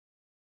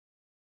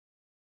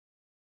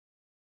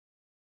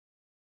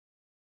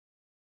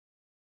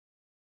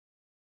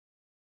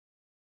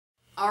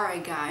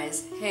Alright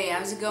guys, hey,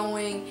 how's it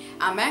going?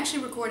 I'm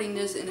actually recording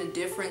this in a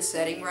different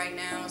setting right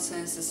now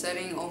since the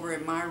setting over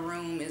in my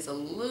room is a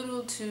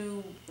little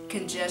too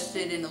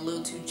congested and a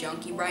little too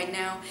junky right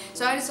now.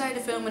 So I decided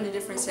to film in a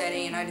different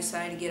setting and I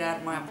decided to get out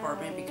of my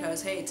apartment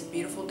because hey, it's a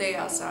beautiful day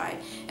outside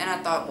and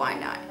I thought why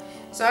not?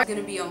 So I'm going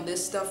to be on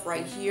this stuff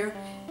right here.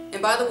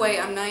 And by the way,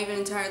 I'm not even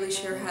entirely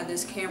sure how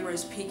this camera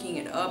is picking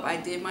it up. I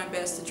did my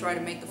best to try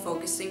to make the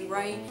focusing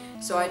right,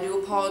 so I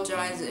do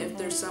apologize if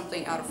there's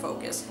something out of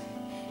focus.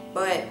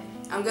 But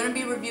I'm going to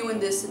be reviewing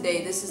this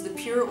today. This is the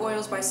Pure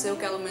Oils by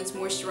Silk Elements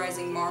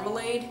Moisturizing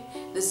Marmalade.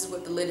 This is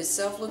what the lid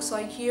itself looks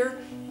like here.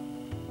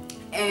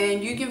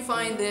 And you can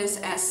find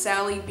this at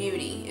Sally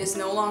Beauty. It's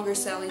no longer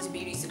Sally's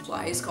Beauty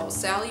Supply. It's called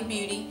Sally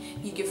Beauty.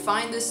 You can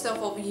find this stuff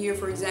over here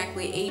for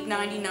exactly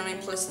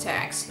 $8.99 plus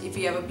tax. If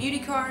you have a beauty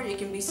card, it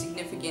can be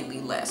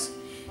significantly less.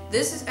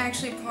 This is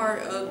actually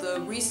part of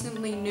the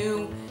recently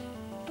new,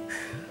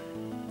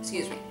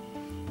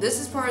 This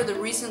is part of the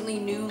recently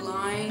new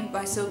line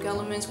by Silk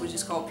Elements, which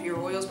is called Pure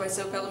Oils by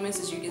Silk Elements.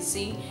 As you can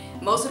see,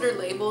 most of their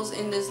labels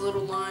in this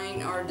little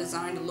line are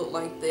designed to look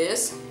like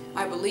this.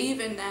 I believe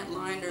in that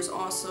line there's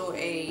also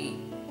a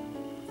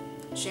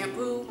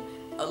shampoo,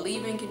 a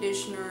leave-in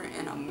conditioner,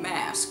 and a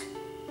mask,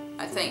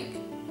 I think.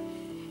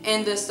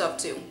 And this stuff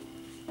too.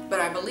 But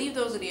I believe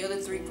those are the other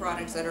three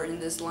products that are in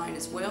this line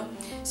as well.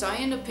 So I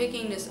ended up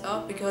picking this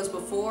up because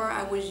before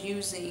I was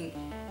using,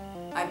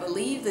 I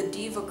believe, the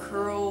Diva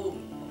Curl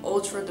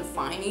Ultra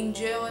Defining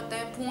Gel at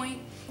that point.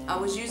 I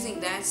was using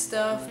that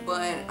stuff,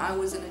 but I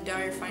was in a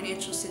dire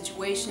financial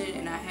situation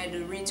and I had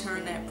to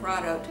return that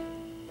product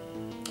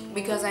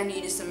because I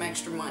needed some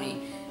extra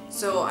money.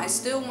 So I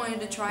still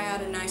wanted to try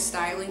out a nice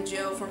styling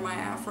gel for my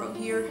afro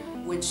here,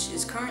 which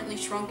is currently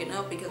shrunken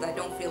up because I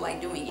don't feel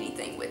like doing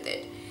anything with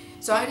it.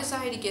 So I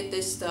decided to get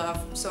this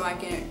stuff so I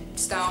can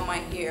style my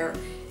hair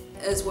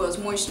as well as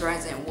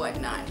moisturize it and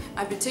whatnot.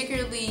 I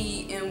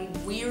particularly am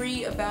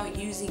weary about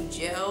using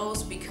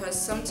gels because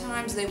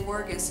sometimes they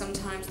work and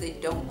sometimes they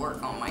don't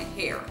work on my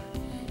hair.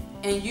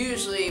 And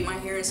usually my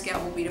hair and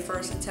scalp will be the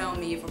first to tell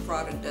me if a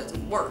product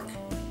doesn't work,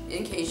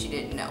 in case you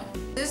didn't know.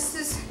 This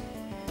is,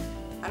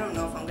 I don't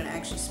know if I'm gonna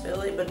actually spill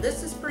it, but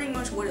this is pretty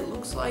much what it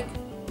looks like.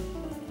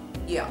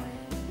 Yeah,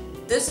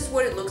 this is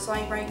what it looks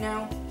like right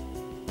now.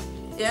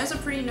 It has a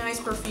pretty nice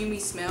perfumey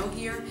smell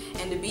here,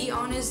 and to be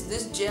honest,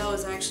 this gel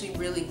is actually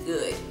really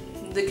good.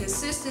 The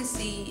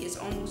consistency is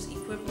almost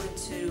equivalent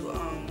to,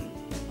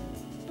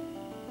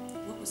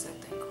 what was that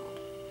thing called?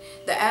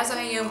 The As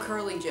I Am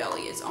Curling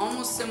Jelly. It's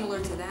almost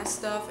similar to that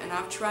stuff, and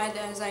I've tried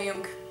the As I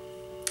Am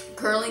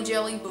Curling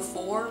Jelly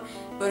before,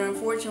 but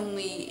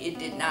unfortunately it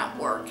did not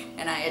work,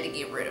 and I had to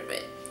get rid of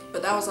it.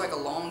 But that was like a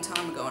long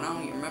time ago, and I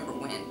don't even remember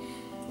when.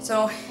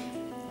 So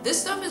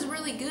this stuff is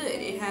really good.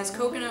 It has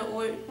coconut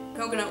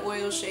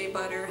oil, shea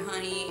butter,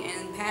 honey,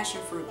 and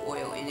passion fruit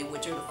oil in it,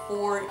 which are the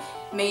four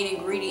main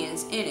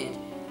ingredients in it.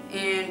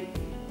 And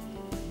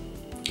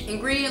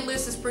ingredient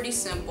list is pretty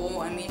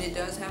simple. I mean, it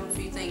does have a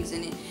few things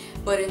in it,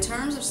 but in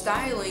terms of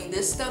styling,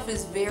 this stuff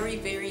is very,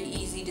 very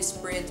easy to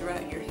spread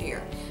throughout your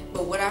hair.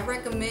 But what I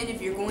recommend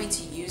if you're going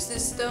to use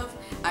this stuff,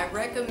 I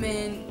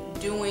recommend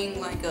doing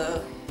like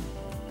a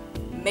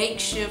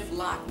makeshift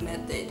lock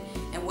method.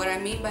 And what I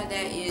mean by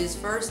that is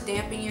first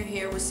dampen your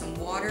hair with some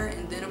water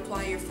and then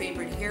apply your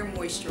favorite hair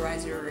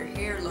moisturizer or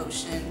hair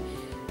lotion.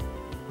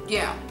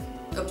 Yeah,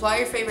 apply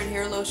your favorite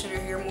hair lotion or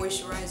hair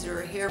moisturizer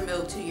or hair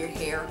milk to your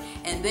hair,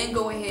 and then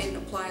go ahead and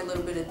apply a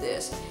little bit of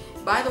this.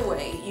 By the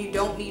way, you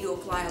don't need to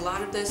apply a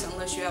lot of this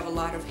unless you have a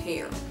lot of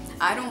hair.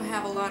 I don't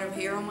have a lot of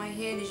hair on my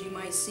head, as you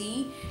might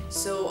see,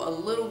 so a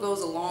little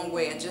goes a long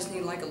way. I just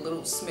need like a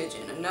little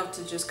smidgen, enough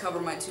to just cover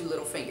my two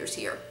little fingers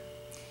here.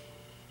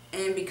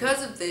 And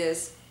because of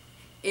this,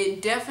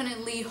 it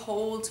definitely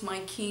holds my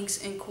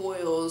kinks and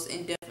coils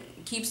and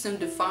keeps them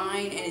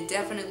defined, and it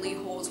definitely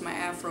holds my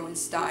afro in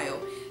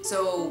style.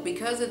 So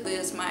because of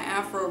this, my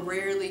afro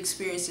rarely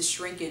experiences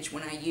shrinkage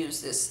when I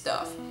use this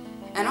stuff.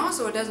 And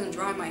also it doesn't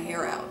dry my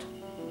hair out.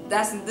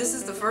 This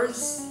is the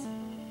first,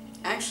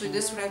 actually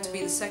this would have to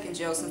be the second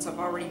gel since I've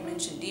already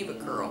mentioned Diva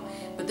Curl.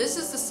 But this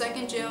is the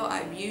second gel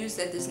I've used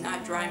that does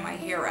not dry my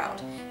hair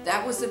out.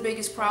 That was the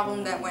biggest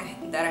problem that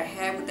I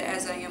had with the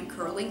As I Am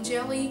Curling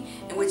Jelly,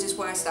 and which is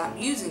why I stopped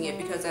using it,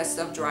 because that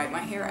stuff dried my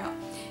hair out.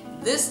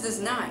 This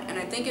does not, and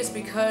I think it's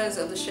because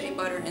of the shea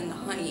butter and the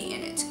honey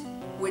in it,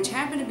 which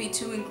happen to be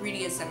two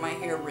ingredients that my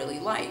hair really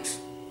likes.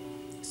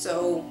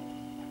 So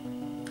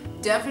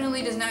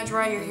definitely does not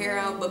dry your hair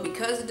out, but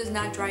because it does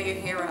not dry your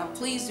hair out,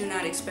 please do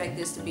not expect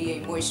this to be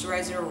a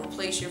moisturizer or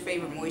replace your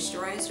favorite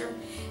moisturizer.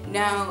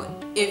 Now,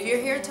 if your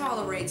hair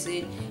tolerates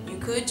it, you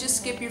could just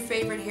skip your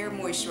favorite hair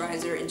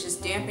moisturizer and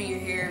just dampen your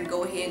hair and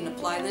go ahead and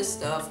apply this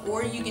stuff,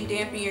 or you can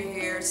dampen your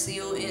hair,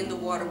 seal in the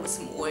water with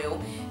some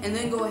oil, and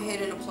then go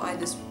ahead and apply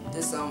this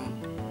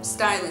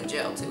styling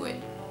gel to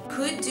it.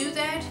 Could do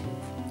that,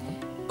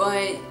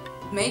 but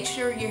make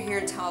sure your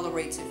hair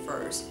tolerates it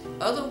first.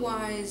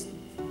 Otherwise,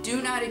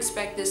 do not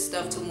expect this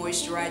stuff to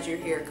moisturize your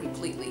hair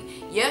completely.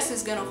 Yes,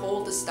 it's gonna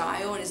hold the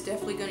style and it's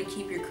definitely gonna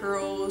keep your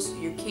curls,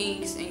 your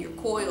kinks, and your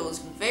coils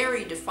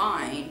very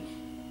defined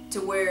to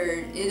where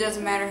it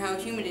doesn't matter how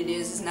humid it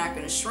is, it's not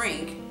gonna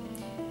shrink.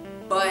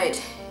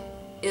 But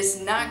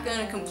it's not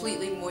gonna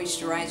completely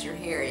moisturize your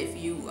hair, if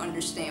you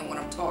understand what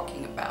I'm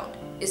talking about.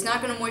 It's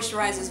not gonna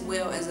moisturize as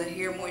well as a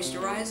hair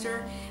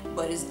moisturizer,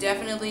 but it's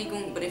definitely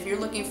going, but if you're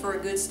looking for a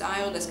good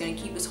style that's gonna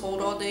keep its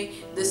hold all day,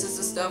 this is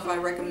the stuff I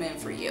recommend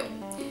for you.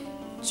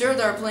 Sure,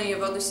 there are plenty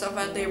of other stuff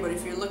out there, but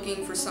if you're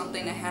looking for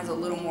something that has a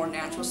little more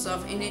natural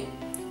stuff in it,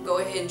 go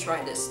ahead and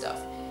try this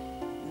stuff.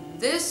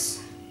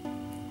 This,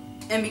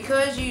 and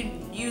because you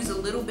use a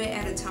little bit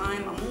at a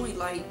time, I'm only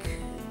like,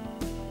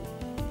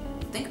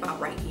 think about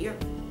right here.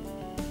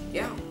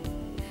 Yeah,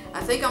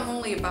 I think I'm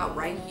only about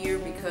right here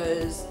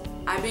because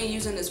I've been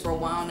using this for a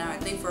while now. I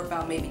think for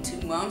about maybe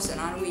 2 months, and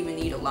I don't even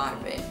need a lot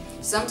of it.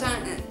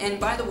 Sometimes,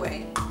 and by the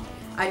way,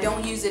 I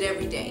don't use it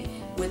every day.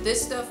 With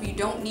this stuff, you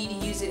don't need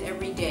to use it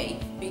every day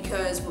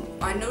because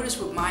I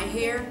noticed with my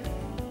hair,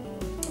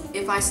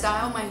 if I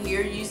style my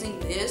hair using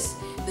this,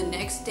 the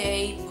next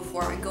day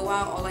before I go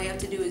out, all I have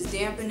to do is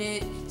dampen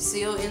it,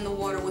 seal in the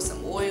water with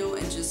some oil,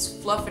 and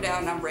just fluff it out,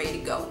 and I'm ready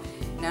to go.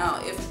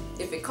 Now,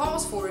 if it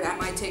calls for it, I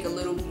might take a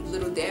little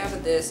dab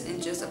of this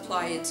and just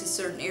apply it to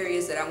certain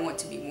areas that I want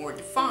to be more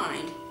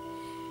defined.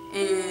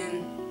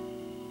 And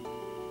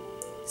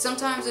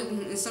sometimes it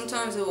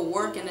will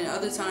work, and then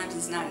other times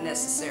it's not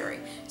necessary.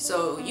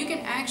 So you can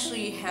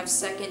actually have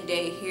second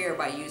day hair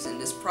by using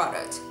this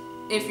product,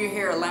 if your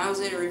hair allows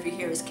it or if your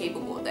hair is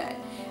capable of that.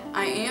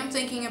 I am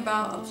thinking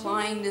about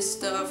applying this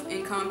stuff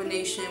in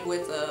combination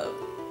with a,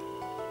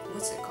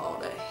 what's it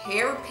called, a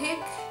hair pick?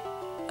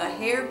 A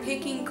hair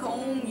picking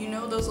comb, you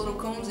know those little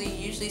combs that you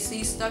usually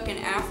see stuck in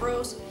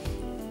afros?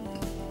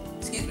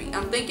 Excuse me.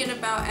 I'm thinking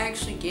about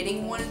actually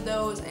getting one of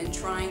those and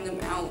trying them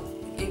out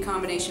in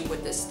combination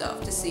with this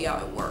stuff to see how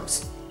it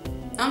works.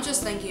 I'm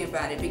just thinking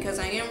about it because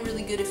I am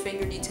really good at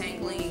finger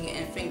detangling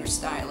and finger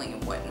styling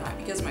and whatnot,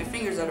 because my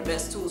fingers are the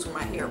best tools for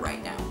my hair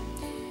right now.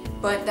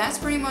 But that's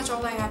pretty much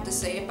all I have to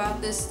say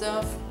about this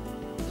stuff.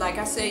 Like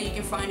I said, you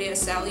can find it at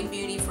Sally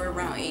Beauty for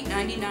around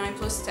 $8.99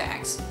 plus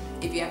tax.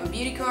 If you have a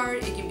beauty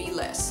card, it can be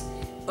less.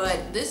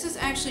 But this is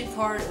actually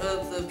part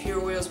of the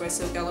Pure Oils by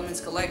Silk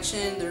Elements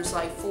collection. There's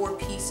like 4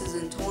 pieces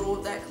in total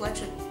of that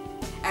collection.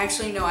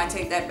 Actually, no, I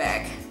take that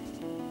back.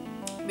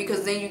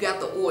 Because then you got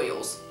the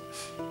oils.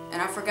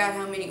 And I forgot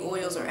how many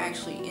oils are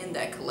actually in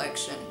that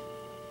collection.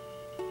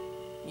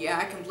 Yeah,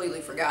 I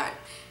completely forgot.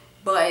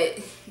 But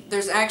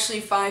there's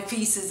actually 5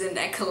 pieces in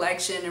that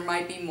collection. There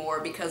might be more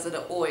because of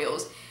the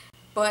oils.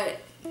 But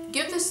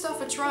give this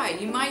stuff a try.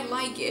 You might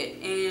like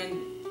it.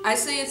 And I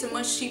say it's a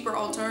much cheaper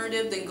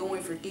alternative than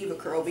going for Diva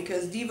Curl,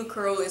 because Diva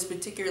Curl is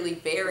particularly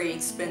very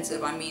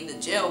expensive. I mean, the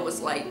gel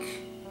was like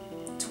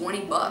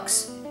 20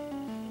 bucks,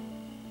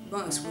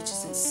 which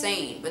is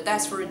insane, but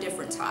that's for a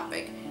different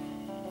topic.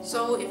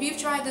 So if you've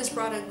tried this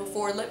product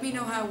before, let me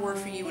know how it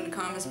worked for you in the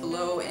comments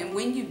below, and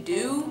when you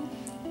do,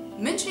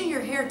 mention your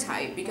hair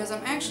type, because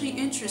I'm actually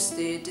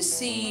interested to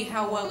see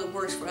how well it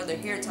works for other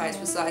hair types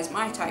besides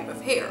my type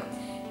of hair.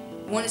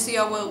 I want to see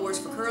how well it works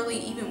for curly,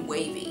 even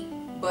wavy.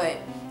 But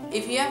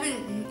if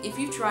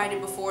you've tried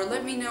it before,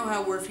 let me know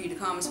how it worked for you in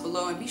the comments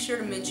below, and be sure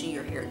to mention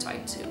your hair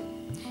type too.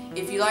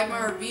 If you like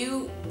my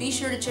review, be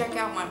sure to check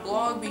out my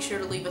blog, be sure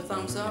to leave a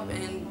thumbs up,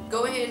 and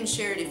go ahead and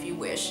share it if you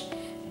wish.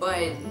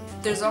 But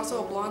there's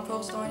also a blog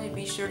post on it,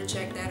 be sure to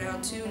check that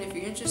out too, and if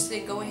you're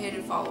interested, go ahead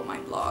and follow my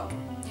blog.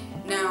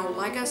 Now,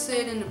 like I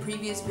said in the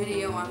previous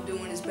video, I'm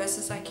doing as best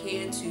as I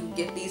can to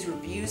get these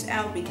reviews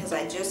out because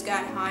I just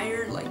got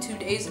hired like 2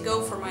 days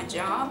ago for my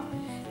job.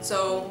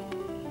 So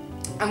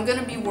I'm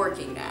gonna be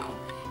working now,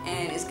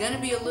 and it's gonna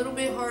be a little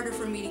bit harder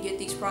for me to get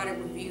these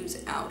product reviews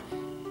out.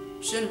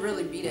 Shouldn't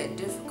really be that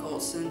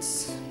difficult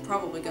since I'm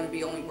probably gonna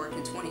be only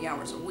working 20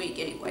 hours a week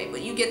anyway,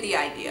 but you get the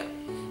idea.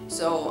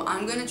 So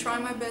I'm gonna try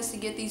my best to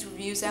get these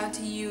reviews out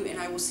to you, and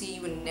I will see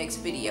you in the next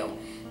video.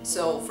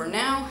 So for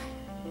now,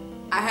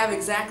 I have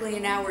exactly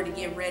an hour to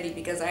get ready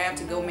because I have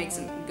to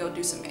go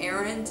do some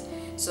errands.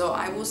 So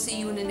I will see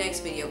you in the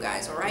next video,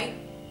 guys, alright?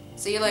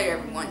 See you later,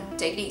 everyone.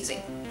 Take it easy.